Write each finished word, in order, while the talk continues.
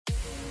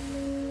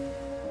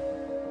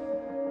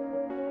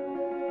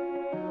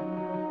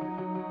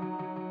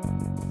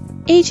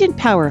Agent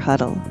Power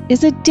Huddle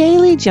is a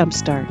daily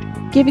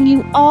jumpstart, giving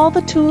you all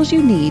the tools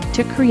you need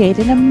to create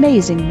an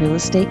amazing real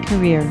estate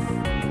career.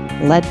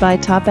 Led by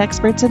top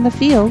experts in the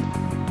field,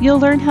 you'll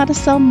learn how to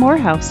sell more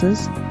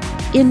houses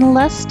in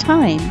less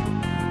time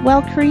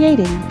while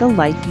creating the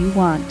life you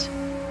want.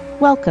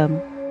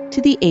 Welcome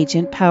to the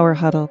Agent Power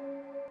Huddle.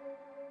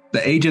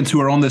 The agents who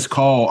are on this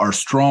call are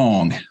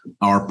strong,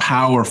 are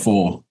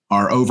powerful,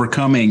 are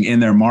overcoming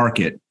in their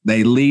market.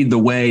 They lead the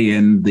way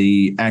in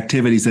the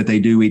activities that they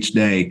do each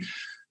day.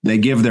 They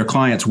give their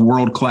clients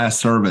world-class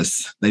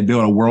service. They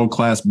build a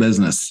world-class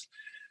business.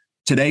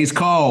 Today's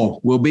call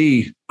will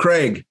be,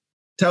 Craig,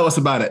 tell us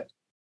about it.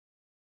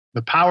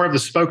 The power of the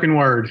spoken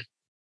word.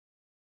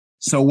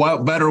 So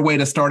what better way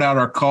to start out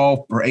our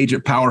call for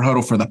Agent Power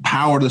Huddle for the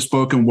power of the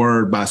spoken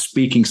word by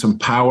speaking some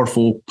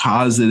powerful,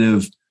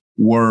 positive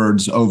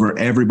words over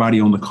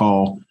everybody on the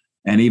call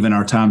and even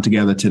our time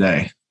together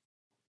today.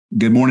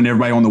 Good morning,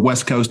 everybody on the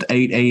West Coast,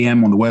 8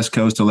 a.m. on the West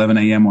Coast, 11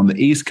 a.m. on the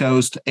East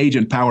Coast.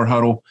 Agent Power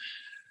Huddle.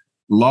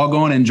 Log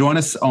on and join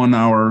us on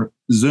our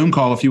Zoom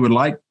call if you would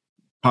like,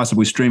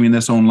 possibly streaming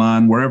this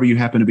online, wherever you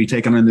happen to be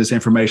taking in this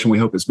information. We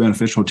hope it's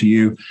beneficial to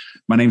you.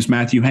 My name is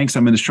Matthew Hanks.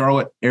 I'm in the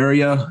Charlotte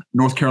area,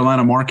 North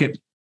Carolina market.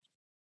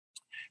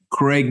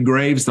 Craig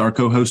Graves, our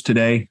co-host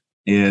today,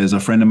 is a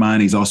friend of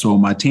mine. He's also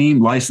on my team,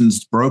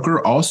 licensed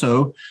broker,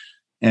 also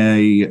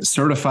a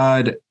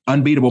certified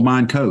unbeatable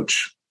mind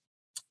coach.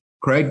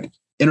 Craig,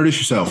 introduce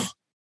yourself.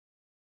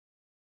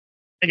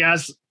 Hey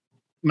guys,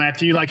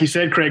 Matthew, like you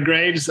said, Craig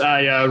Graves.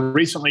 I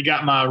recently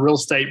got my real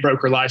estate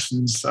broker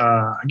license.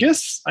 I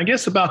guess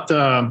about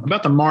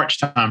the March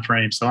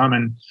timeframe. So I'm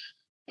in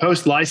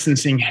post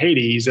licensing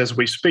Hades as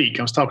we speak.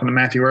 I was talking to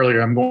Matthew earlier.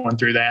 I'm going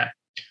through that.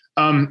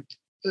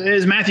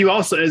 As Matthew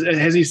also,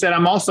 as he said,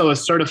 I'm also a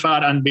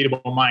certified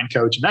unbeatable mind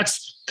coach, and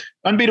that's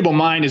Unbeatable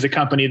Mind is a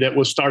company that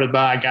was started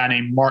by a guy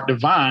named Mark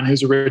Devine,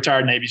 who's a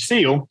retired Navy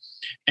SEAL.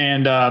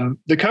 And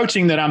the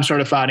coaching that I'm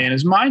certified in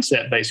is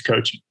mindset-based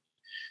coaching.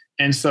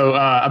 And so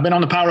I've been on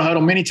the Power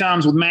Huddle many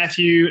times with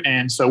Matthew.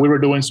 And so we were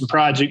doing some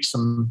projects,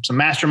 some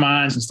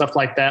masterminds and stuff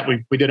like that.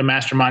 We did a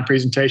mastermind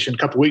presentation a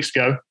couple of weeks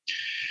ago.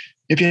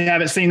 If you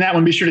haven't seen that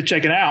one, be sure to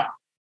check it out.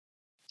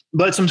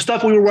 But some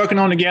stuff we were working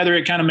on together,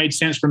 it kind of made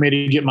sense for me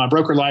to get my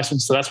broker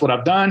license. So that's what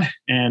I've done.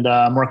 And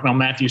I'm working on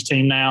Matthew's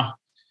team now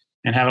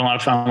and having a lot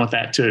of fun with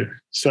that too.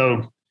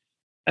 So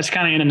that's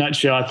kind of in a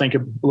nutshell, I think, a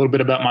little bit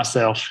about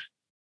myself.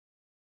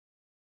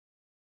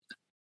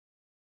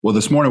 Well,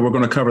 this morning, we're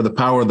going to cover the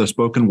power of the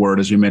spoken word,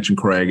 as you mentioned,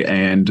 Craig,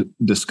 and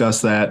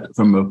discuss that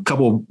from a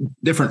couple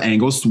different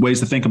angles,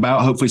 ways to think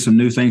about, hopefully some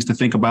new things to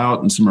think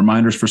about and some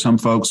reminders for some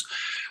folks.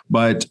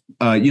 But,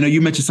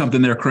 you mentioned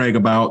something there, Craig,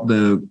 about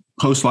the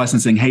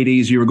post-licensing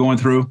Hades you were going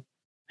through.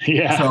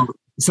 Yeah.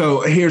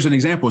 So here's an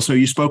example. So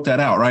you spoke that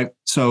out, right?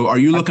 So are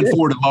you looking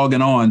forward to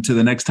logging on to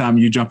the next time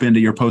you jump into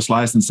your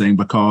post-licensing,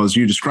 because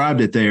you described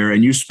it there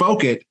and you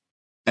spoke it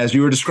as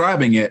you were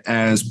describing it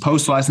as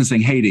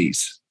post-licensing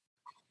Hades.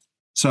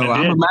 So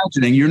I'm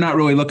imagining you're not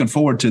really looking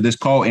forward to this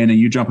call in and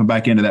you jumping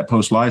back into that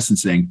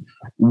post-licensing.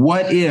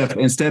 What if,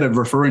 instead of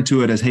referring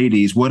to it as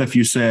Hades, what if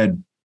you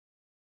said,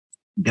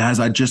 guys,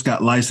 I just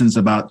got licensed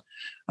about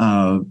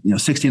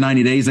 60,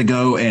 90 days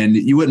ago, and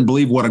you wouldn't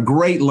believe what a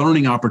great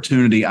learning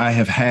opportunity I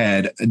have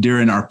had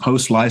during our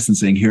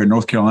post-licensing here in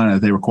North Carolina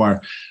that they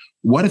require.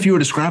 What if you were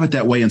to describe it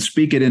that way and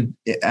speak it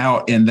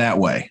out in that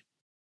way?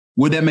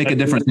 Would that make a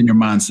difference in your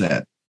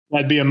mindset?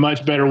 That'd be a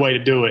much better way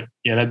to do it.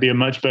 Yeah, that'd be a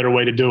much better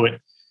way to do it.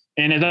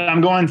 And as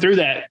I'm going through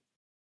that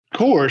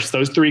course,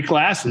 those 3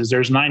 classes,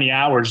 there's 90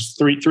 hours,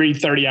 three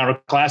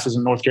 30-hour classes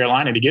in North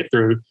Carolina to get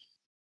through.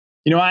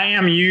 I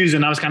am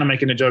using, I was kind of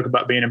making a joke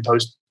about being in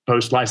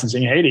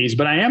post-licensing Hades,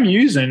 but I am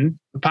using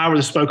the power of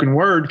the spoken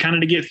word kind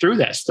of to get through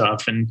that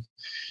stuff. And,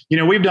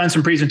 we've done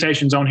some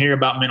presentations on here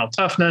about mental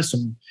toughness.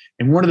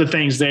 And one of the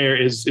things there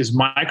is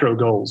micro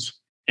goals.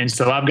 And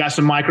so I've got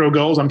some micro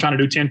goals. I'm trying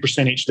to do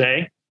 10% each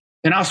day.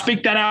 And I'll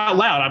speak that out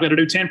loud. I've got to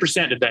do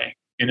 10% today.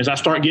 And as I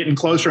start getting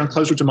closer and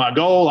closer to my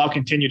goal, I'll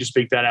continue to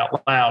speak that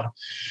out loud.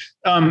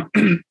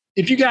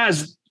 If you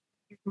guys,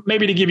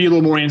 maybe to give you a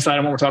little more insight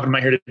on what we're talking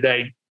about here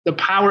today, the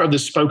power of the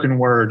spoken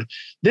word.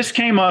 This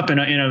came up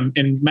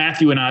in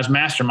Matthew and I's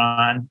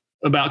mastermind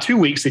about 2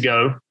 weeks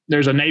ago.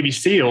 There's a Navy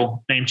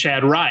SEAL named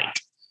Chad Wright,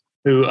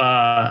 who's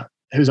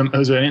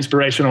an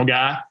inspirational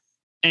guy.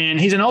 And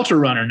he's an ultra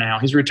runner now.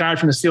 He's retired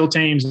from the SEAL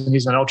teams and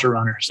he's an ultra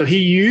runner. So he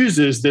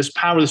uses this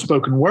power of the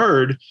spoken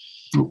word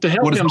to help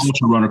him. What is an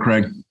ultra runner,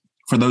 Craig?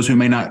 For those who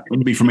may not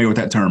be familiar with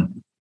that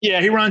term.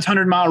 Yeah, he runs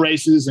 100-mile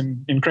races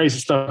and crazy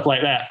stuff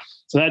like that.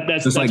 So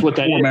that's like what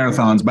that 4 is.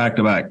 Marathons back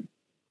to back.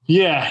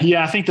 Yeah.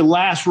 I think the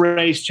last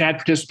race Chad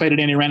participated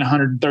in, he ran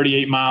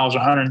 138 miles,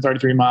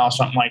 133 miles,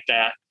 something like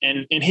that.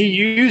 And he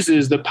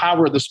uses the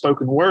power of the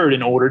spoken word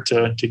in order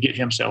to get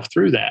himself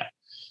through that.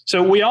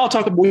 So we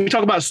talk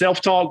about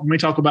self-talk, we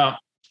talk about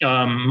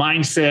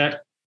mindset,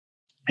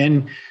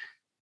 and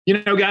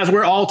guys,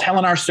 we're all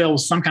telling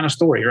ourselves some kind of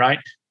story, right?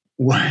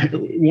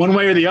 One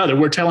way or the other,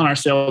 we're telling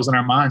ourselves in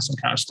our minds some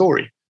kind of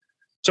story.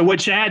 So what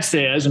Chad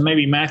says, and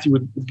maybe Matthew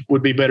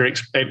would be better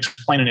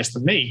explaining this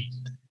than me,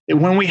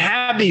 when we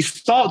have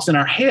these thoughts in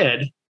our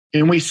head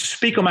and we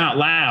speak them out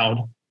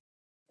loud,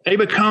 they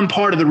become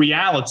part of the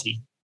reality.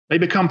 They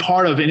become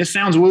part of, and it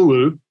sounds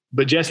woo-woo,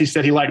 but Jesse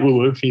said he liked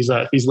woo-woo if he's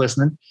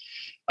listening.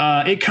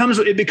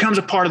 It becomes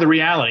a part of the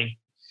reality.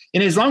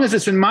 And as long as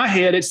it's in my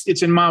head,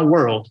 it's in my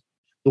world.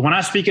 But when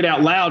I speak it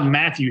out loud,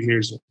 Matthew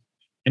hears it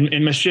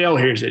and Michelle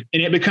hears it,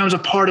 and it becomes a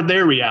part of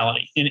their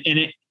reality. And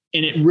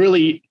it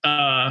really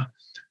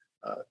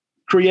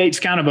creates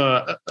kind of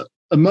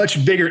a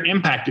much bigger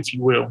impact, if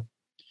you will.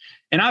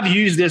 And I've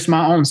used this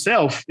my own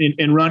self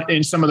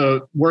in some of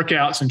the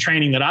workouts and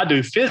training that I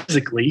do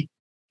physically.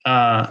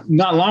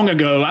 Not long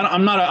ago,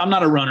 I'm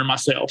not a runner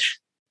myself.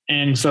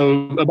 And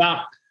so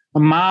about a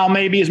mile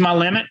maybe is my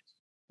limit.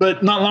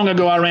 But not long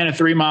ago, I ran a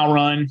 3-mile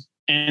run.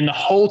 And the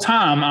whole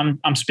time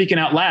I'm speaking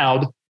out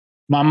loud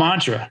my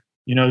mantra.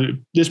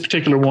 This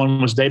particular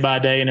one was day by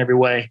day in every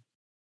way,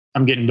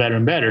 I'm getting better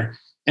and better.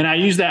 And I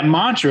use that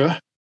mantra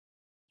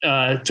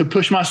to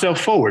push myself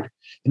forward.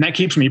 And that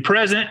keeps me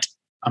present.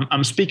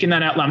 I'm speaking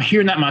that out loud. I'm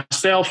hearing that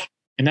myself,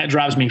 and that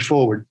drives me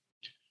forward.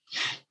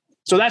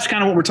 So that's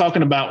kind of what we're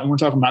talking about when we're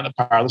talking about the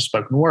power of the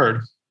spoken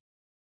word.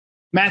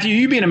 Matthew,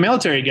 you being a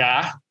military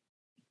guy,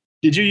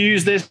 did you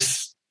use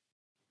this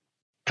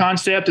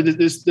concept,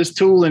 this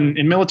tool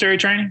in military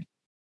training?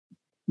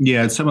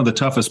 Yeah, some of the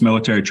toughest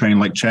military training,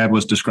 like Chad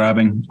was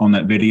describing on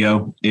that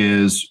video,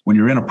 is when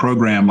you're in a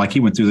program, like he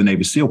went through the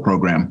Navy SEAL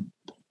program.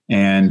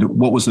 And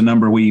what was the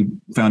number we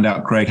found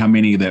out, Craig? How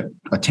many that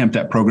attempt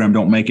that program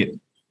don't make it?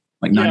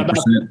 Like 90%?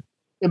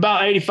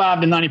 About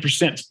 85 to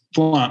 90%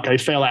 flunk. They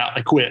fell out.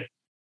 They quit.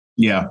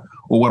 Yeah.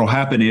 Well, what'll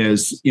happen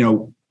is,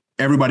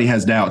 everybody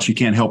has doubts. You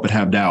can't help but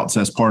have doubts.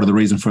 That's part of the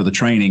reason for the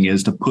training,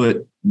 is to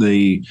put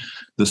the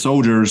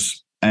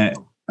soldiers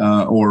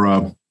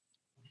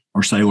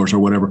or sailors or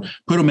whatever,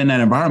 put them in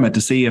that environment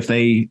to see if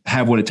they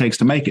have what it takes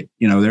to make it.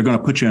 They're going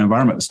to put you in an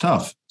environment that's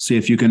tough. See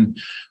if you can,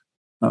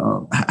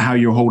 how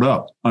you hold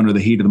up under the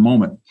heat of the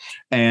moment.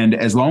 And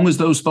as long as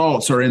those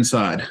thoughts are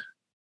inside,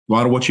 a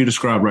lot of what you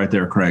described right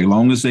there, Craig, as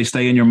long as they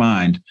stay in your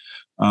mind,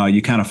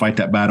 you kind of fight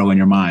that battle in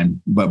your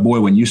mind. But boy,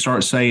 when you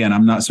start saying,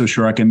 I'm not so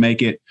sure I can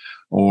make it,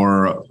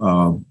 or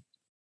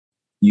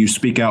you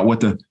speak out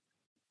what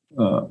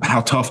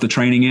how tough the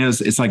training is,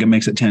 it's like it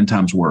makes it 10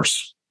 times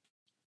worse.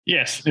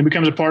 Yes, it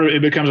becomes a part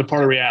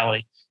of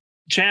reality.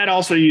 Chad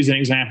also used an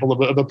example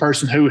of a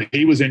person who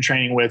he was in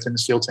training with in the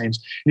SEAL teams.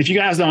 And if you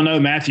guys don't know,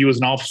 Matthew was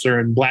an officer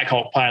and Black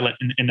Hawk pilot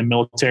in the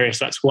military.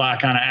 So that's why I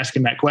kind of asked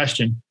him that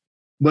question.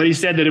 But he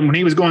said that when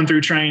he was going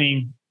through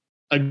training,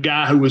 a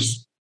guy who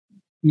was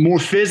more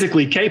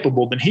physically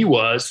capable than he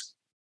was,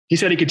 he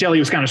said he could tell he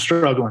was kind of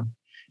struggling.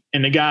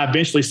 And the guy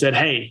eventually said,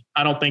 "Hey,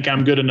 I don't think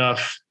I'm good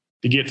enough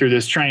to get through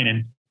this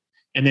training."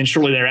 And then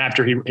shortly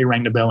thereafter, he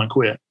rang the bell and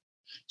quit.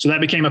 So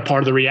that became a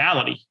part of the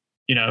reality.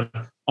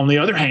 On the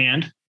other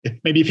hand,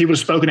 if he would have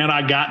spoken out,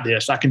 "I got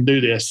this, I can do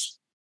this,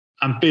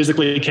 I'm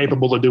physically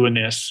capable of doing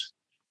this,"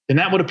 then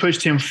that would have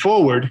pushed him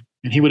forward,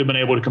 and he would have been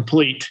able to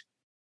complete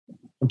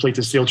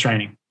the SEAL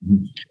training.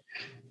 Mm-hmm.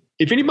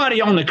 If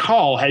anybody on the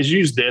call has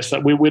used this,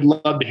 we would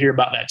love to hear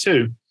about that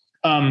too.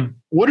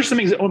 What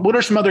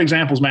are some other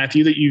examples,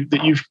 Matthew, that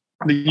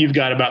you've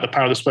got about the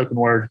power of the spoken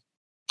word?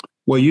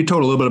 Well, you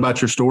told a little bit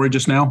about your story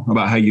just now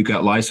about how you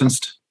got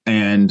licensed.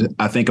 And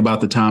I think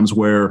about the times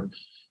where,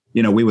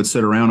 we would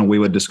sit around and we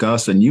would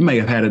discuss, and you may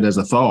have had it as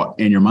a thought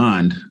in your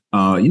mind.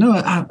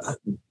 I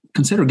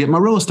consider getting my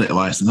real estate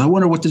license. I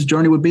wonder what this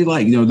journey would be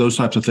like, those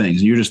types of things.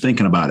 And you're just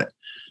thinking about it.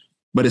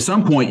 But at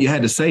some point you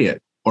had to say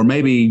it, or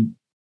maybe,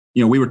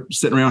 we were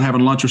sitting around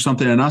having lunch or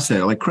something, and I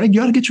said, like, "Craig,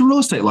 you ought to get your real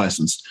estate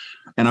license."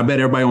 And I bet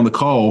everybody on the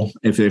call,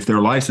 if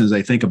they're licensed,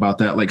 they think about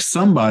that. Like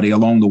somebody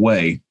along the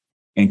way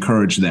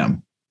encouraged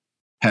them,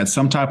 had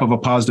some type of a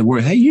positive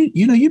word. "Hey,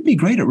 you'd be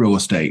great at real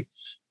estate.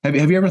 Have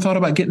you ever thought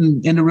about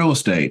getting into real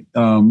estate?"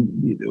 I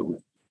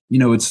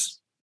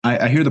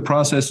hear the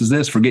process is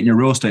this for getting your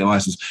real estate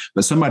license,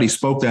 but somebody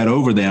spoke that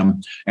over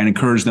them and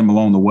encouraged them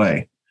along the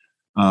way.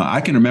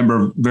 I can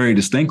remember very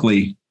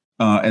distinctly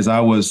because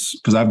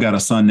I've got a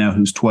son now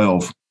who's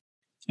 12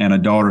 and a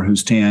daughter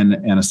who's 10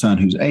 and a son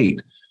who's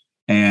 8.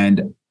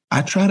 And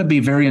I try to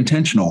be very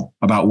intentional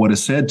about what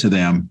is said to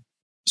them,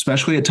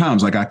 especially at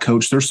times. Like I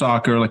coach their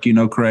soccer, like,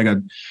 Craig, I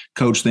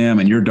coached them,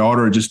 and your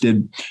daughter just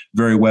did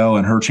very well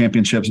in her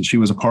championships that she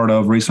was a part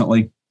of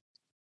recently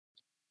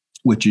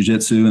with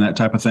jiu-jitsu and that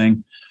type of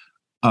thing.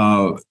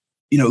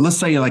 Let's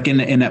say like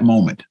in that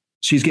moment,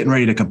 she's getting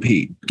ready to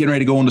compete, getting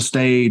ready to go on the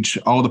stage.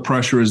 All the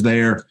pressure is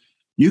there.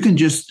 You can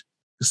just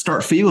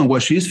start feeling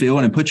what she's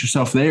feeling and put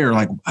yourself there.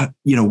 Like, I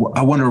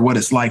wonder what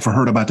it's like for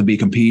her about to be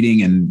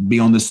competing and be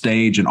on the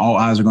stage, and all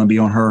eyes are going to be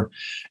on her.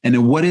 And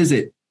then what is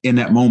it in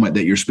that moment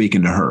that you're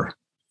speaking to her?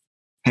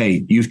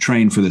 Hey, you've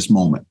trained for this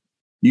moment.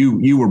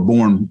 You were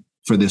born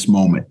for this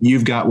moment.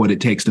 You've got what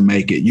it takes to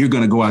make it. You're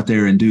going to go out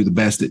there and do the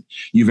best that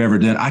you've ever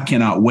done. I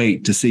cannot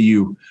wait to see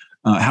you,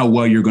 how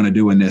well you're going to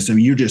do in this. I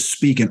mean, you're just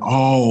speaking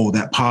all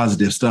that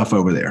positive stuff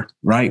over there,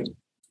 right?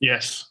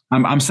 Yes.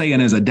 I'm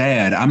saying as a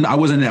dad, I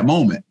wasn't in that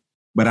moment,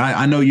 But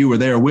I know you were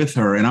there with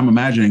her, and I'm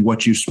imagining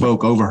what you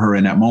spoke over her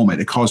in that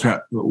moment. It caused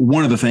her,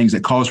 one of the things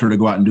that caused her to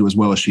go out and do as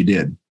well as she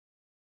did.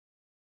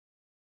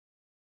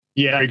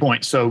 Yeah, great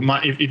point. So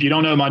if you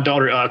don't know, my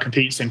daughter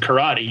competes in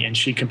karate, and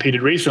she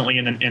competed recently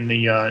in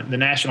the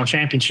national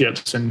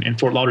championships in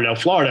Fort Lauderdale,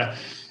 Florida.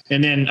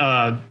 And then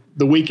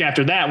the week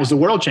after that was the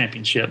world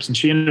championships, and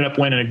she ended up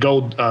winning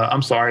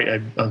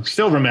a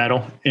silver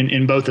medal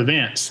in both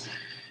events.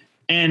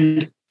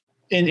 And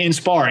in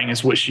sparring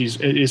is what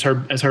is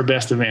her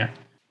best event.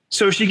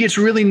 So she gets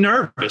really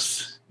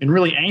nervous and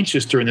really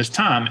anxious during this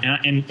time.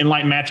 And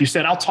like Matthew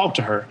said, I'll talk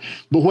to her.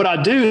 But what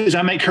I do is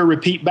I make her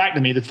repeat back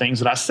to me the things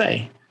that I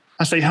say.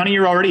 I say, honey,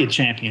 you're already a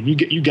champion.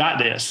 You got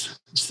this.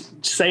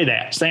 Say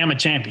that. Say I'm a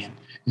champion.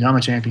 I'm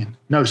a champion.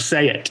 No,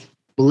 say it.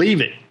 Believe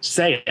it.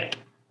 Say it.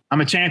 I'm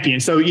a champion.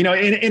 So, and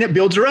it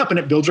builds her up and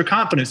it builds her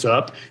confidence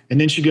up.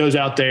 And then she goes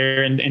out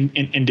there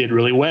and did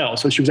really well.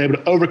 So she was able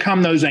to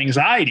overcome those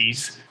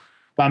anxieties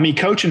by me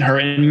coaching her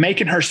and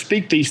making her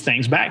speak these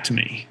things back to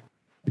me,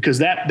 because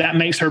that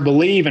makes her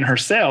believe in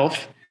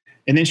herself.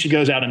 And then she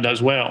goes out and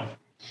does well.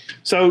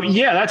 So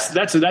yeah,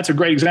 that's a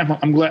great example.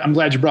 I'm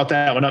glad you brought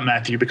that one up,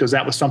 Matthew, because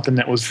that was something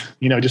that was,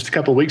 just a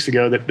couple of weeks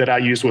ago that I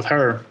used with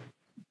her.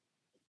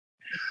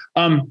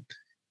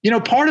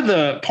 Part of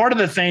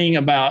the thing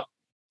about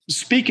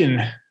speaking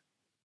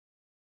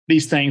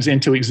these things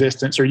into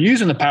existence or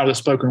using the power of the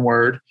spoken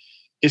word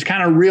is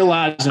kind of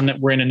realizing that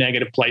we're in a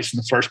negative place in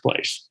the first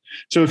place.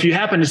 So if you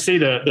happen to see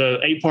the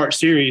 8-part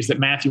series that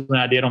Matthew and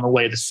I did on the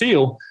Way of the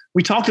Seal,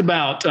 we talked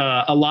about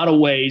a lot of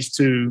ways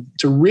to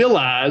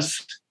realize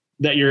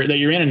that you're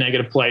in a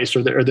negative place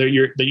or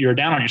that you're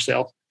down on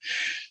yourself.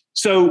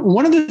 So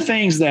one of the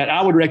things that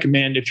I would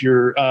recommend if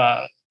you're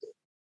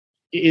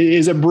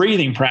is a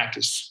breathing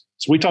practice.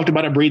 So we talked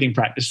about a breathing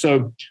practice.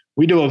 So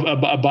we do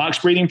a box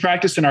breathing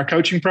practice in our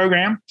coaching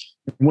program.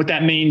 And what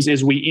that means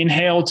is we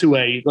inhale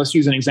to let's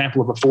use an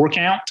example of a 4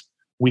 count.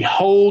 We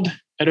hold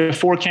at a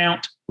 4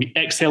 count. We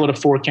exhale at a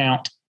 4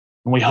 count,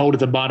 and we hold at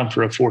the bottom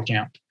for a 4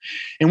 count.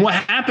 And what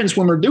happens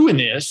when we're doing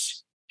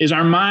this is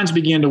our minds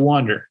begin to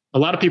wander. A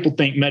lot of people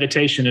think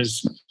meditation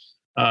is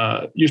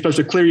you're supposed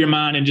to clear your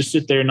mind and just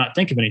sit there and not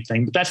think of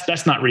anything, but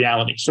that's not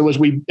reality. So as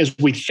we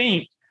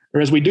think,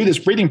 or as we do this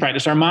breathing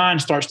practice, our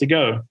mind starts to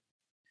go,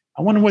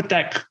 I wonder if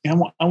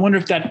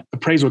that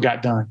appraisal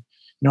got done.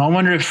 I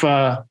wonder if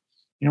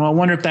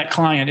that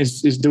client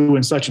is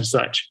doing such and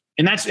such.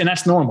 And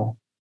that's normal.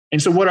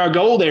 And so what our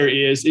goal there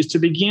is to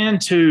begin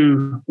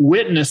to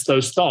witness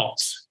those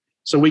thoughts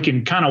so we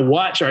can kind of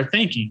watch our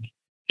thinking.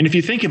 And if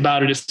you think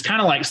about it, it's kind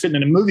of like sitting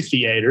in a movie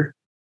theater.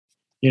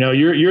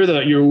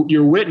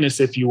 Your witness,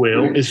 if you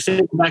will, is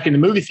sitting back in the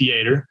movie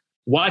theater,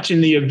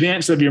 watching the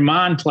events of your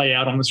mind play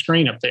out on the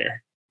screen up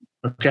there.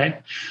 Okay.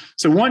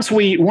 So once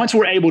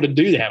we're able to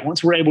do that,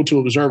 once we're able to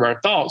observe our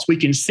thoughts, we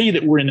can see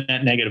that we're in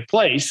that negative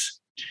place.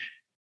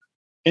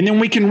 And then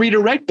we can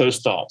redirect those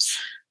thoughts.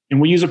 And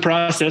we use a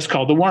process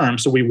called the worm.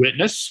 So we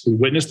witness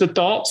the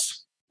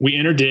thoughts, we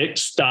interdict,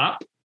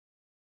 stop.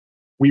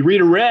 We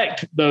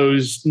redirect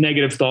those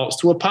negative thoughts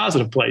to a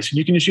positive place. And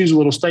you can just use a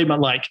little statement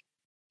like,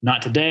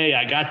 not today,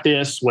 I got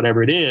this,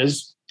 whatever it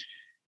is.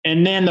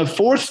 And then the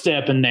 4th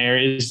step in there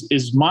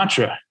is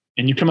mantra.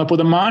 And you come up with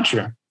a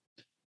mantra.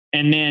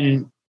 And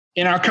then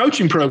in our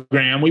coaching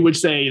program, we would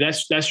say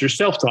that's your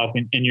self-talk,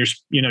 and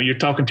you're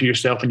talking to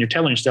yourself and you're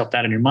telling yourself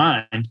that in your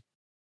mind.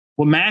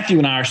 What Matthew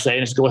and I are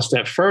saying is go a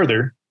step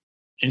further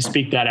and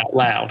speak that out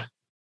loud.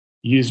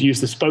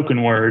 Use the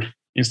spoken word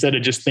instead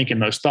of just thinking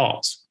those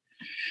thoughts.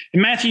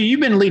 And Matthew,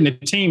 you've been leading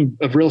a team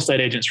of real estate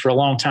agents for a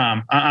long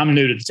time. I'm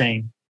new to the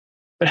team.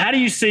 But how do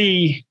you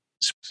see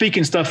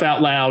speaking stuff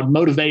out loud,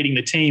 motivating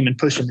the team and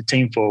pushing the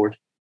team forward?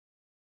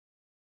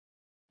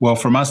 Well,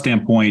 from my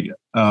standpoint,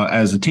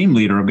 as a team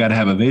leader, I've got to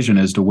have a vision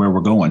as to where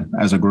we're going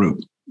as a group,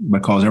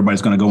 because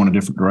everybody's going to go in a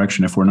different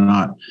direction if we're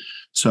not.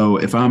 So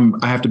if I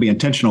have to be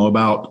intentional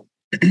about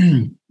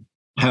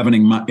having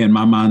in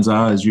my mind's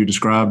eye, as you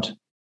described,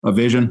 a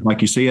vision,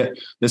 like you see it.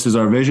 This is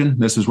our vision.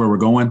 This is where we're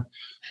going.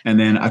 And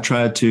then I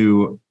try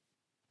to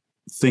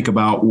think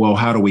about, well,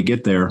 how do we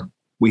get there?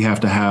 We have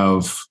to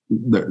have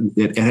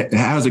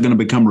how's it going to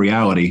become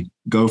reality?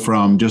 Go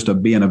from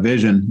just being a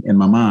vision in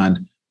my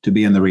mind to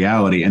being the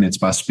reality, and it's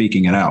by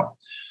speaking it out.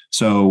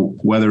 So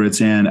whether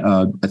it's in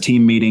a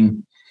team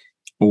meeting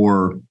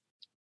or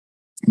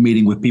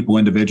meeting with people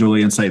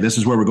individually and say, this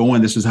is where we're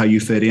going, this is how you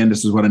fit in,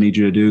 this is what I need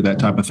you to do, that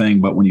type of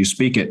thing. But when you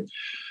speak it,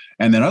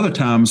 and then other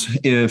times,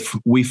 if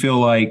we feel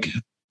like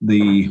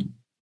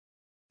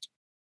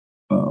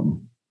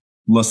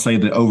let's say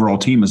the overall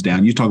team is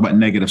down, you talk about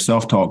negative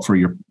self-talk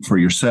for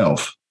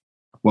yourself.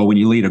 Well, when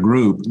you lead a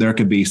group, there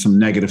could be some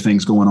negative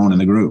things going on in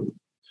the group.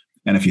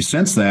 And if you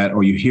sense that,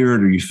 or you hear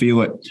it, or you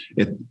feel it,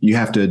 you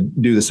have to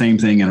do the same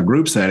thing in a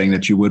group setting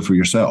that you would for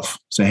yourself.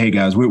 Say, hey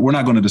guys, we're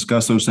not going to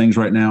discuss those things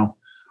right now.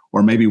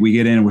 Or maybe we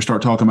get in and we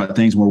start talking about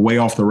things and we're way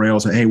off the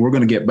rails. Hey, we're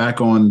going to get back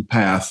on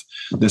path.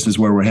 This is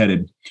where we're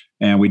headed.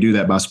 And we do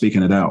that by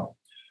speaking it out.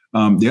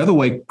 The other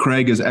way,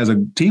 Craig, is as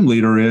a team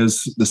leader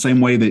is the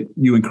same way that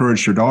you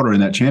encouraged your daughter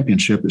in that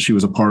championship that she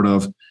was a part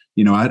of.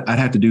 I'd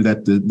have to do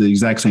that the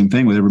exact same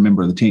thing with every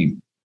member of the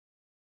team.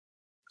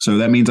 So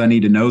that means I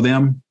need to know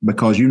them,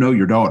 because you know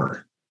your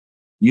daughter.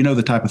 You know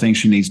the type of things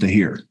she needs to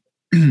hear.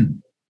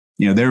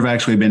 There have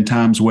actually been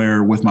times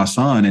where with my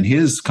son and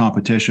his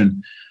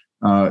competition,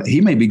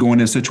 he may be going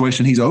in a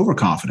situation he's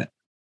overconfident.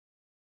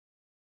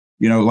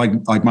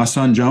 Like my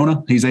son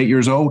Jonah, he's 8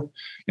 years old.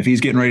 If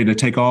he's getting ready to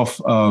take off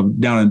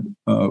down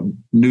a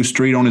new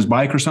street on his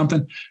bike or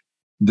something,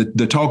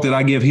 the talk that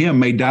I give him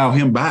may dial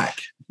him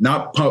back.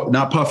 Not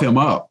puff him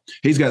up.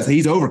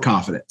 He's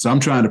overconfident. So I'm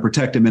trying to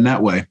protect him in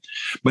that way.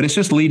 But it's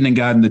just leading and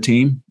guiding the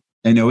team.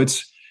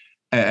 It's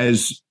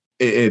as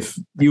if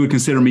you would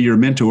consider me your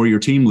mentor, your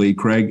team lead,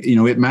 Craig,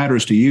 it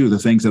matters to you the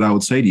things that I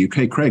would say to you.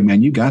 Okay, Craig,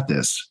 man, you got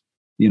this.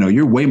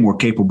 You're way more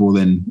capable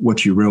than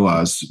what you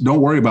realize.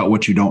 Don't worry about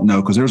what you don't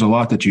know, because there's a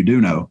lot that you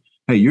do know.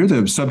 Hey, you're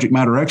the subject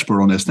matter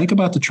expert on this. Think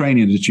about the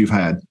training that you've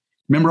had.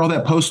 Remember all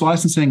that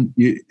post-licensing?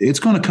 It's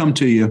going to come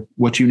to you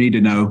what you need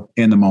to know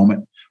in the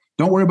moment.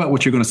 Don't worry about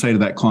what you're going to say to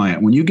that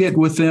client. When you get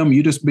with them,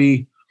 you just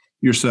be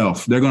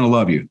yourself. They're going to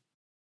love you.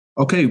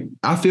 Okay,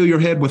 I fill your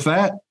head with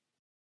that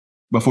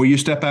before you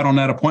step out on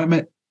that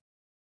appointment.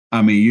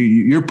 I mean,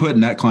 you're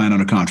putting that client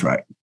under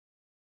contract.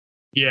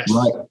 Yes.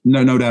 Right.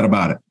 No doubt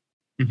about it.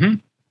 Mm-hmm.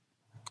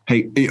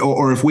 Hey,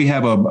 or if we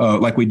have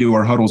like we do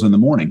our huddles in the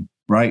morning,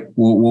 right?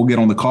 We'll get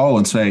on the call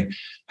and say,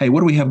 hey, what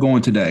do we have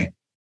going today?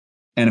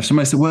 And if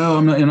somebody said, well,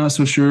 I'm not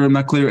so sure, I'm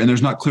not clear, and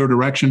there's not clear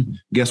direction,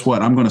 guess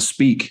what? I'm going to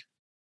speak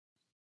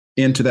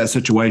into that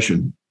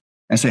situation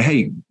and say,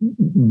 hey,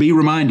 be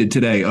reminded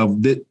today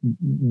of that.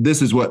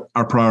 This is what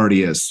our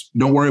priority is.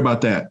 Don't worry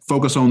about that.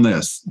 Focus on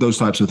this, those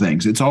types of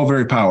things. It's all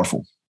very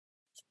powerful.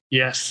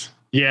 Yes.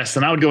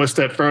 And I would go a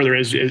step further,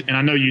 and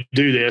I know you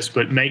do this,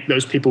 but make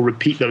those people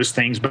repeat those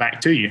things back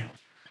to you,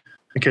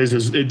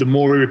 because the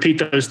more we repeat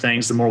those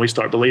things, the more we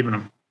start believing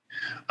them.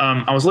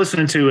 I was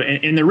listening to,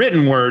 and the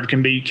written word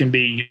can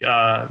be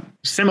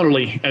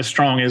similarly as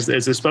strong as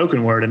the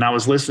spoken word. And I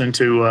was listening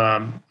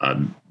to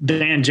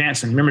Dan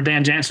Jansen. Remember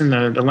Dan Jansen,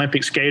 the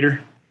Olympic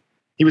skater?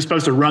 He was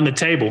supposed to run the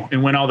table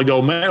and win all the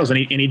gold medals, and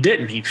he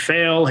didn't. He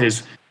fell.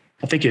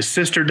 I think his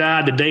sister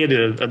died the day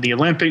of the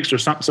Olympics or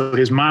something. So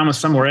his mom was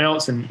somewhere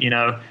else, and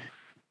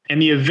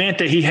the event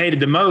that he hated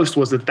the most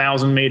was the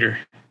 1,000 meter.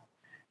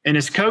 And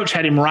his coach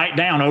had him write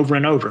down over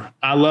and over,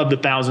 I love the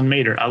 1,000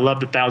 meter. I love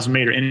the 1,000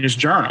 meter in his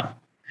journal.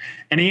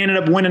 And he ended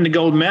up winning the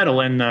gold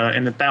medal in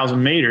the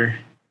 1,000 meter.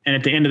 And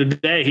at the end of the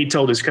day, he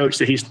told his coach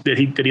that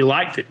he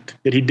liked it,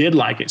 that he did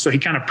like it. So he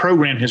kind of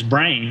programmed his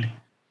brain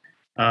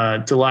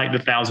to like the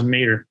 1,000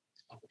 meter,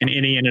 and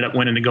he ended up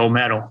winning the gold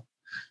medal.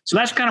 So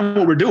that's kind of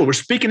what we're doing. We're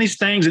speaking these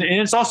things, and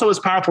it's also as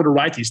powerful to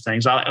write these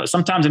things.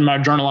 Sometimes in my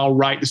journal, I'll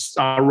write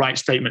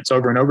statements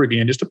over and over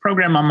again just to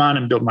program my mind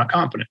and build my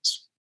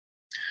confidence.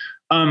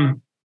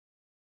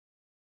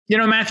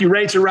 Matthew,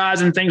 rates are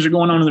rising, things are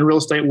going on in the real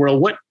estate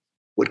world.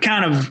 What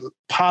kind of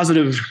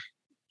positive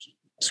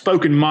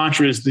spoken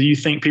mantras do you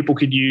think people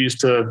could use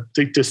to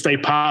stay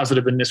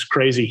positive in this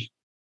crazy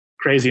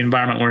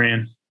environment we're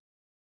in?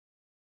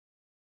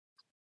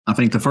 I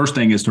think the first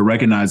thing is to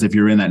recognize if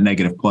you're in that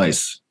negative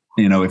place.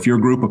 If your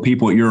group of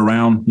people that you're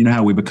around,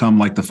 how we become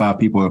like the 5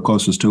 people that are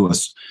closest to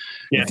us.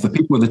 Yeah. If the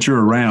people that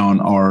you're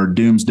around are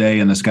doomsday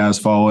and the sky's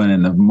falling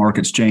and the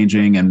market's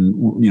changing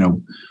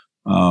and,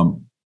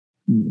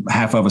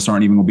 half of us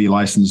aren't even going to be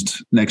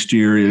licensed next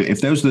year. If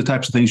those are the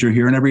types of things you're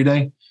hearing every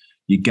day,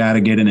 you got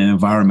to get in an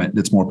environment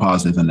that's more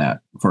positive than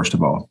that, first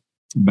of all.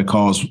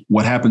 Because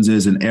what happens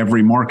is in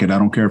every market, I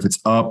don't care if it's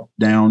up,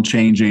 down,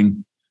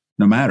 changing,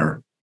 no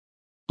matter,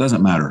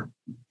 doesn't matter.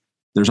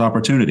 There's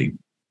opportunity.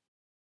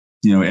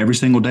 Every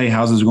single day,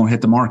 houses are going to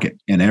hit the market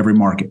in every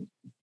market.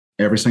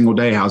 Every single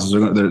day,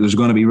 there's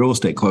going to be real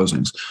estate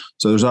closings.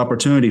 So there's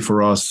opportunity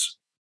for us.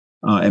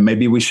 And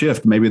maybe we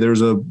shift. Maybe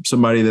there's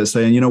somebody that's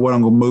saying, you know what,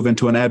 I'm going to move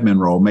into an admin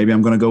role. Maybe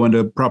I'm going to go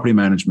into property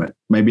management.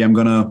 Maybe I'm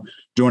going to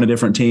join a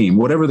different team.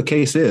 Whatever the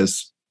case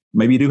is,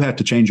 maybe you do have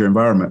to change your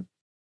environment.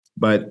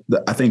 But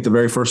I think the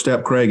very first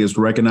step, Craig, is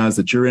to recognize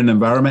that you're in an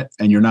environment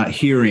and you're not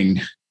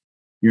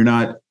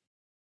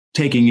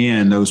taking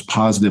in those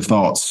positive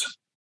thoughts.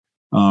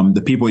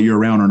 The people you're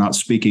around are not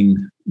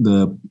speaking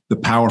the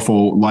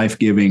powerful,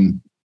 life-giving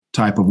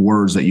type of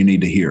words that you need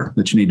to hear,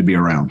 that you need to be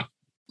around.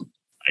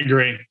 I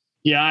agree.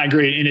 Yeah, I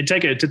agree. And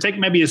to take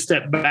maybe a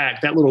step back,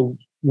 that little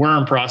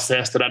worm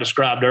process that I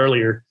described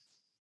earlier,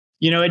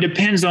 it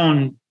depends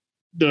on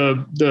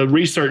the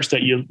research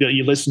that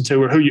you listen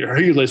to or who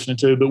you're listening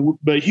to.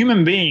 But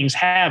human beings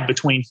have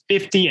between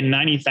 50 and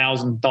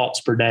 90,000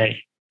 thoughts per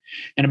day.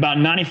 And about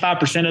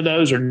 95% of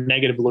those are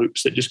negative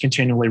loops that just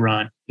continually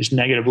run, just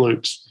negative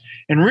loops.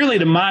 And really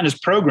the mind is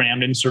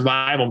programmed in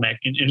survival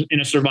in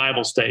a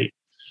survival state.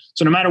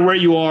 So no matter where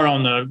you are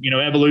on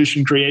the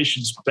evolution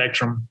creation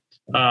spectrum,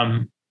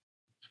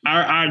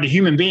 the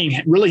human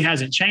being really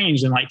hasn't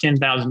changed in like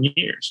 10,000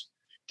 years.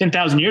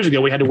 10,000 years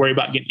ago, we had to worry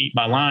about getting eaten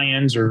by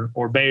lions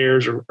or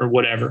bears or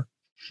whatever.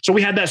 So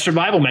we had that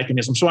survival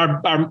mechanism. So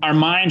our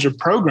minds are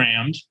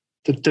programmed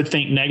to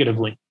think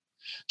negatively.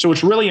 So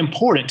it's really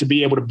important to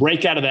be able to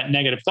break out of that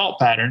negative thought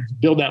pattern,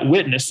 build that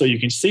witness so you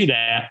can see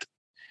that,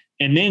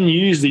 and then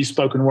use these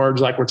spoken words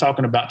like we're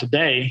talking about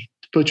today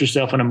to put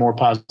yourself in a more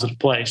positive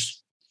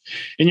place.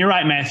 And you're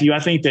right, Matthew. I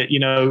think that,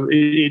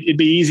 it'd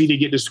be easy to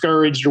get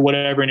discouraged or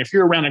whatever. And if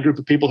you're around a group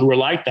of people who are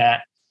like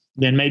that,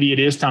 then maybe it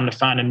is time to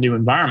find a new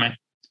environment.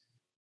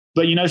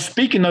 But,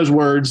 speaking those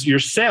words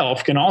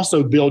yourself can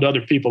also build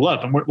other people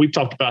up. And we've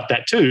talked about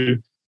that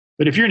too.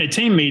 But if you're in a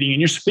team meeting and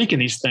you're speaking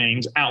these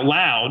things out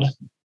loud,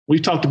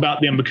 we've talked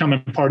about them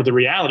becoming part of the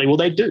reality. Well,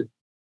 they do.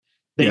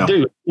 They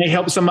do. They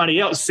help somebody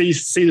else see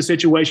the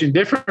situation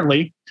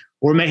differently,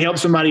 or may help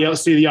somebody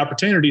else see the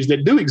opportunities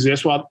that do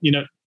exist while,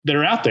 that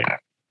are out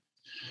there.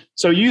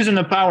 So using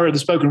the power of the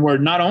spoken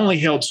word not only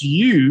helps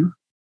you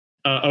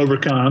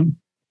overcome,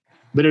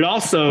 but it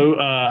also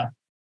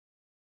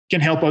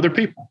can help other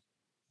people.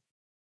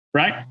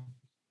 Right?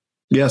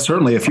 Yeah,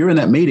 certainly. If you're in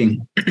that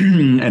meeting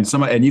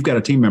and you've got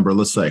a team member,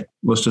 let's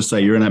just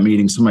say you're in that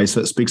meeting, somebody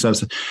speaks up,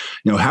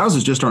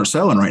 houses just aren't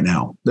selling right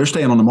now. They're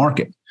staying on the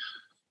market.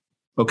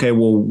 Okay,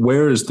 well,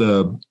 where is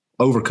the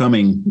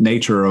overcoming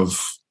nature of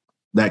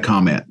that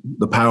comment?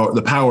 The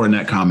power in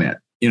that comment.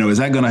 Is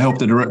that going to help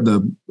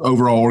the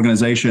overall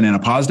organization in a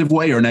positive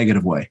way or a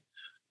negative way?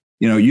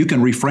 You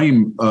can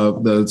reframe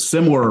the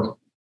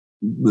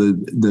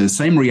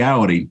same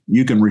reality.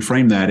 You can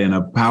reframe that in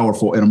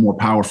a more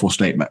powerful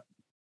statement.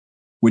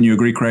 Wouldn't you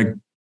agree, Craig?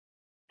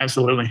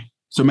 Absolutely.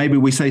 So maybe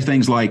we say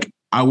things like,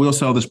 I will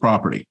sell this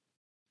property.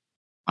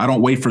 I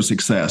don't wait for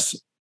success.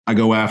 I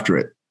go after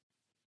it.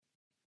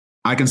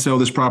 I can sell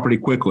this property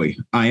quickly.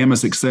 I am a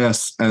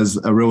success as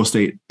a real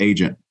estate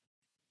agent.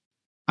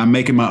 I'm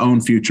making my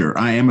own future.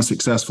 I am a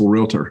successful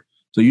realtor.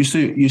 So you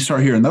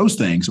start hearing those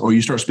things, or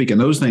you start speaking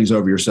those things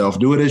over yourself.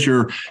 Do it as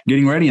you're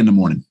getting ready in the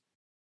morning.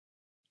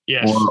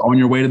 Yes. Or on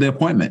your way to the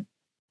appointment.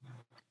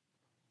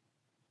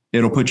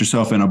 It'll put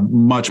yourself in a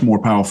much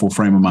more powerful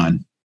frame of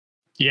mind.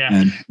 Yeah.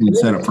 And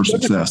set up for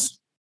success.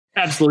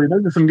 Absolutely.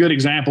 Those are some good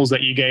examples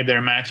that you gave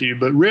there, Matthew.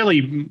 But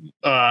really,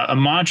 a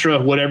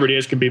mantra, whatever it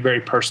is, can be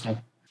very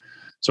personal.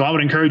 So I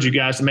would encourage you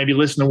guys to maybe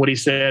listen to what he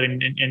said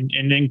and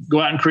then go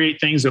out and create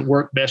things that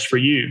work best for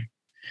you.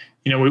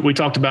 We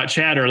talked about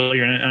Chad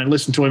earlier, and I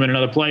listened to him in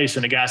another place,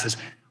 and the guy says,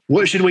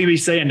 what should we be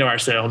saying to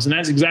ourselves? And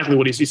that's exactly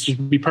what he says. It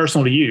should be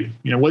personal to you.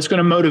 What's going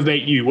to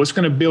motivate you? What's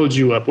going to build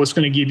you up? What's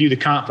going to give you the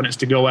confidence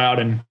to go out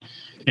and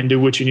do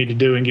what you need to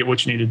do and get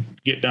what you need to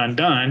get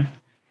done.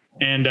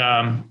 And,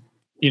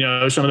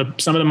 some of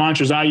the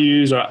mantras I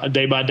use are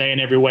day by day, in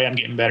every way I'm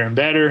getting better and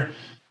better.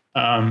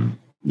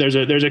 There's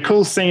a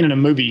cool scene in a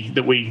movie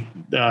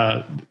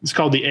that it's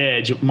called The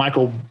Edge.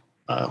 Michael,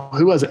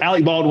 who was it?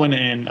 Alec Baldwin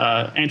and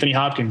Anthony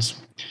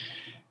Hopkins.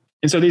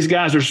 And so these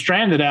guys are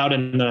stranded out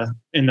in the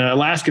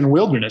Alaskan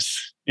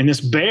wilderness, and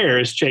this bear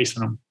is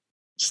chasing them,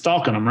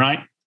 stalking them, right?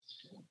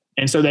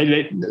 And so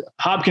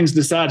Hopkins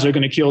decides they're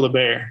going to kill the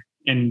bear,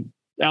 and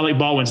Alec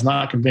Baldwin's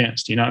not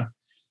convinced,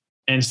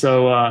 And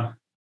so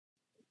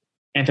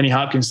Anthony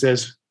Hopkins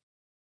says,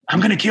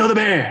 I'm going to kill the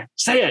bear.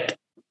 Say it.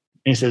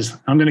 And he says,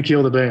 I'm going to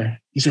kill the bear.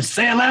 He says,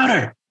 say it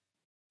louder.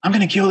 I'm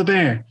going to kill the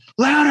bear.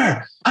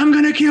 Louder. I'm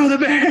going to kill the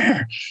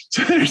bear.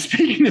 So they're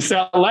speaking this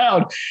out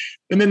loud,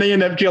 and then they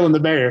end up killing the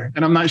bear.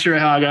 And I'm not sure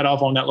how I got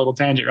off on that little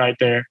tangent right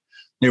there.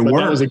 It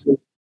worked.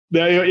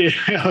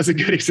 That was a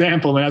good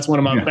example, and that's one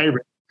of my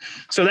favorites.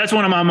 So that's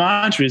one of my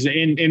mantras.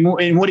 And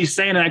what he's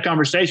saying in that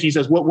conversation, he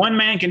says, what one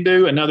man can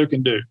do, another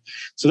can do.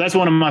 So that's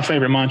one of my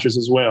favorite mantras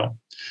as well.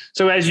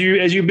 So as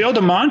you build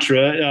a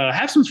mantra,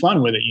 have some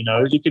fun with it.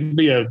 It could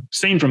be a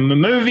scene from a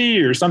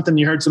movie, or something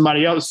you heard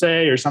somebody else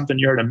say, or something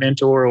you heard a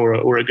mentor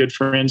or a good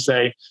friend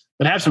say.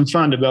 But have some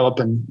fun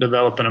developing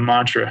a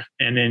mantra,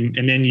 and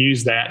then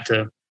use that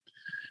to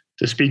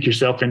speak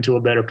yourself into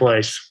a better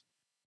place.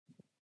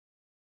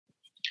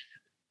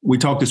 We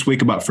talked this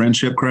week about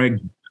friendship, Craig.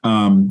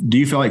 Do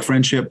you feel like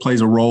friendship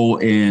plays a role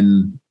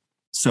in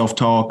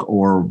self-talk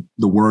or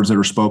the words that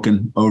are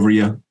spoken over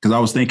you? Because I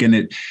was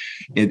thinking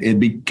it'd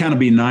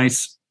be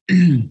nice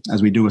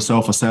as we do a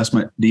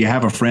self-assessment. Do you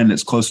have a friend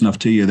that's close enough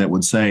to you that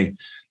would say,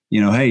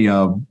 hey,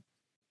 some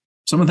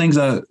of the things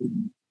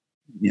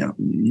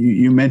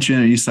you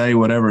mention, or you say,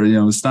 whatever,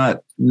 it's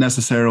not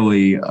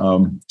necessarily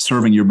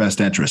serving your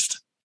best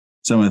interest.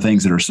 Some of the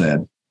things that are said.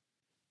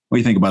 What do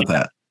you think about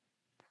that?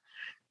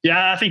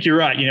 Yeah, I think you're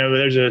right.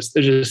 There's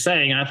a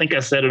saying, and I think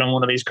I said it on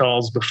one of these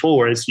calls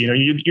before. It's, you're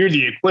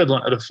the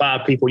equivalent of the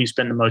 5 people you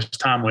spend the most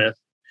time with.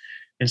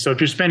 And so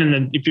if you're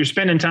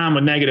spending time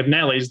with negative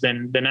Nellies,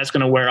 then that's going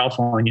to wear off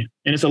on you.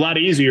 And it's a lot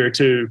easier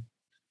to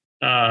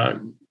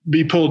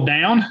be pulled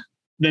down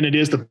than it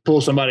is to pull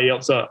somebody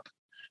else up.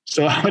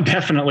 So I would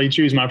definitely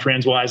choose my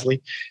friends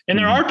wisely. And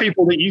there are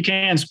people that you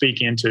can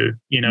speak into.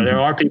 There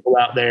are people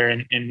out there,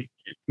 and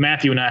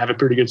Matthew and I have a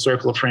pretty good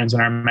circle of friends in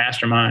our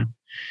mastermind.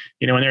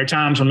 And there are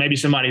times when maybe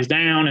somebody's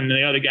down and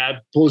the other guy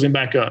pulls him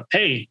back up.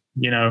 Hey,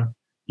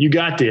 you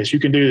got this. You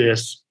can do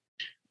this.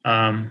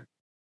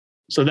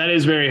 So that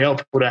is very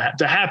helpful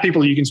to have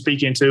people you can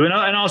speak into,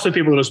 and also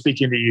people that will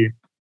speak into you.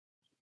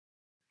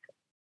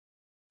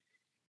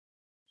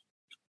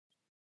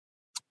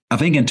 I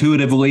think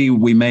intuitively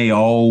we may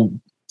all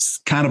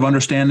kind of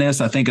understand this.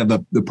 I think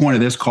the point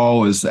of this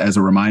call is as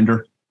a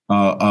reminder.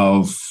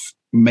 of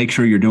make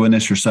sure you're doing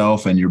this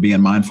yourself and you're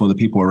being mindful of the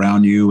people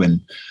around you and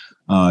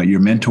your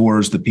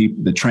mentors,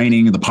 the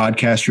training, the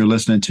podcast you're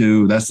listening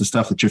to. That's the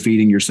stuff that you're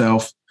feeding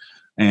yourself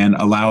and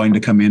allowing to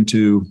come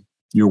into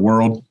your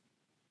world.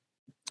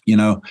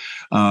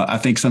 I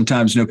think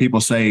sometimes,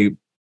 people say,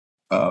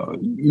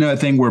 a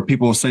thing where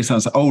people say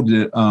something,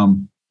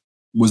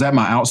 was that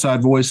my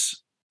outside voice?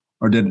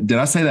 Or did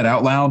I say that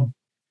out loud?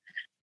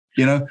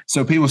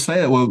 So people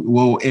say that,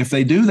 well, if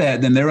they do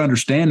that, then they're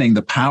understanding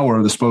the power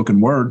of the spoken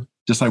word,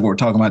 just like what we're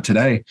talking about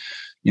today.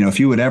 If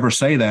you would ever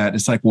say that,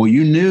 it's like, well,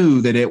 you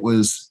knew that it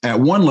was at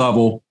one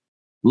level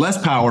less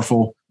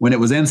powerful when it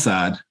was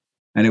inside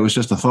and it was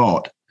just a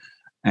thought.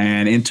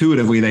 And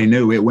intuitively, they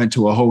knew it went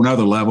to a whole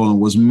nother level and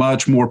was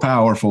much more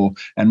powerful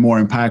and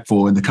more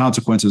impactful. And the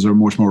consequences are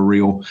much more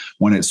real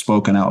when it's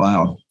spoken out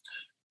loud.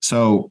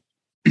 So,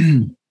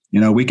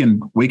 we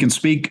can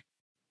speak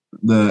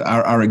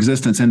our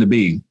existence into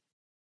being.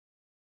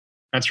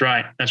 That's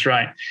right.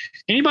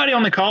 Anybody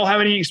on the call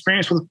have any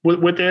experience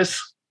with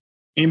this?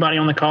 Anybody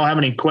on the call have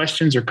any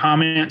questions or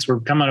comments? We're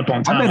coming up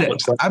on time.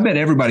 I bet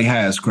everybody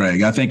has,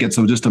 Craig. I think it's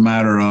just a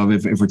matter of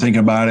if we're thinking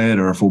about it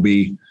or if we'll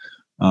be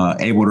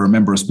able to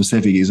remember a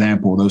specific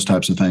example, those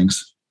types of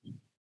things.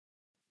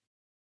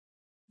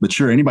 But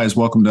sure, anybody's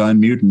welcome to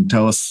unmute and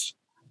tell us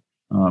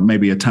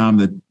maybe a time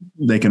that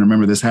they can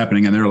remember this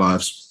happening in their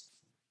lives.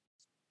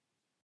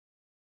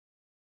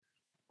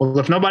 Well,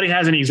 if nobody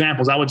has any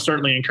examples, I would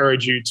certainly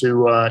encourage you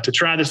to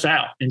try this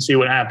out and see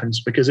what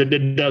happens, because it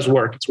does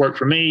work. It's worked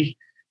for me.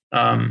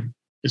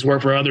 It's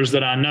worked for others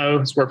that I know.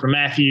 It's worked for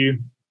Matthew.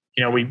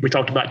 We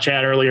talked about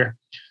Chad earlier.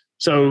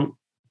 So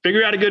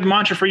figure out a good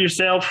mantra for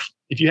yourself.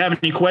 If you have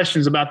any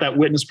questions about that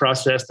witness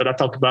process that I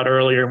talked about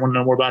earlier and want to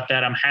know more about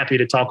that, I'm happy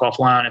to talk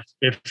offline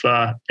if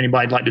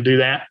anybody'd like to do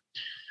that.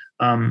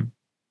 But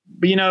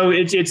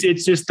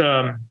it's just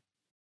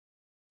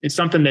it's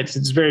something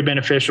it's very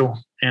beneficial,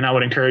 and I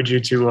would encourage you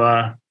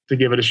to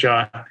give it a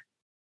shot.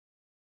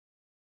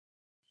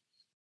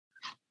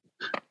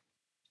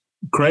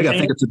 Craig, I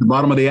think it's at the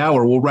bottom of the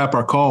hour. We'll wrap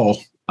our call.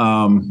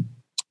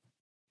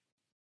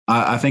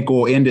 I think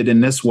we'll end it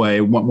in this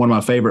way. One of my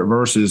favorite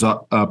verses,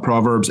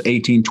 Proverbs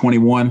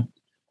 18:21.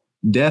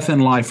 Death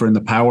and life are in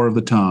the power of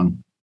the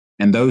tongue,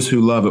 and those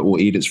who love it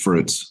will eat its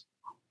fruits.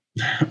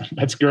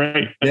 That's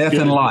great. Death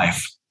and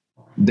life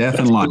in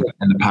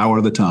the power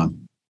of the tongue.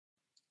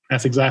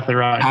 That's exactly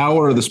right.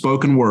 Power of the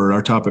spoken word,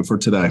 our topic for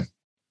today.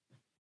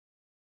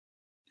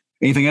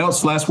 Anything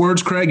else? Last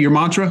words, Craig, your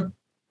mantra?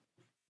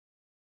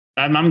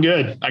 I'm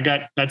good.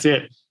 That's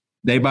it.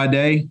 Day by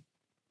day?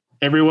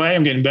 Every way,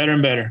 I'm getting better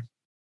and better.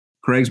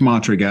 Craig's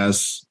mantra,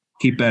 guys.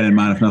 Keep that in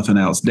mind if nothing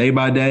else. Day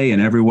by day, in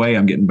every way,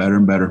 I'm getting better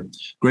and better.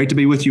 Great to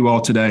be with you all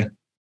today.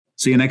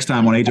 See you next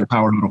time on Agent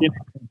Power Huddle.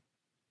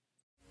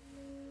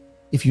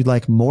 If you'd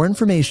like more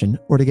information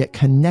or to get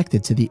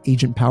connected to the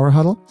Agent Power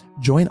Huddle,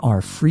 join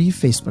our free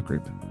Facebook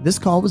group. This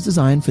call was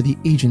designed for the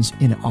agents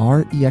in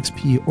our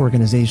EXP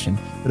organization,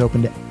 but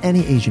open to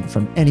any agent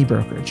from any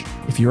brokerage.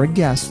 If you're a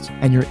guest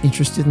and you're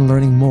interested in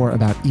learning more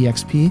about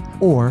EXP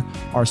or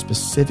our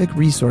specific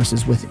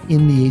resources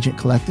within the Agent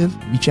Collective,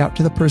 reach out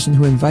to the person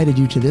who invited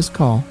you to this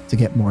call to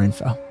get more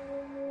info.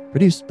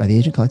 Produced by the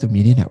Agent Collective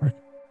Media Network.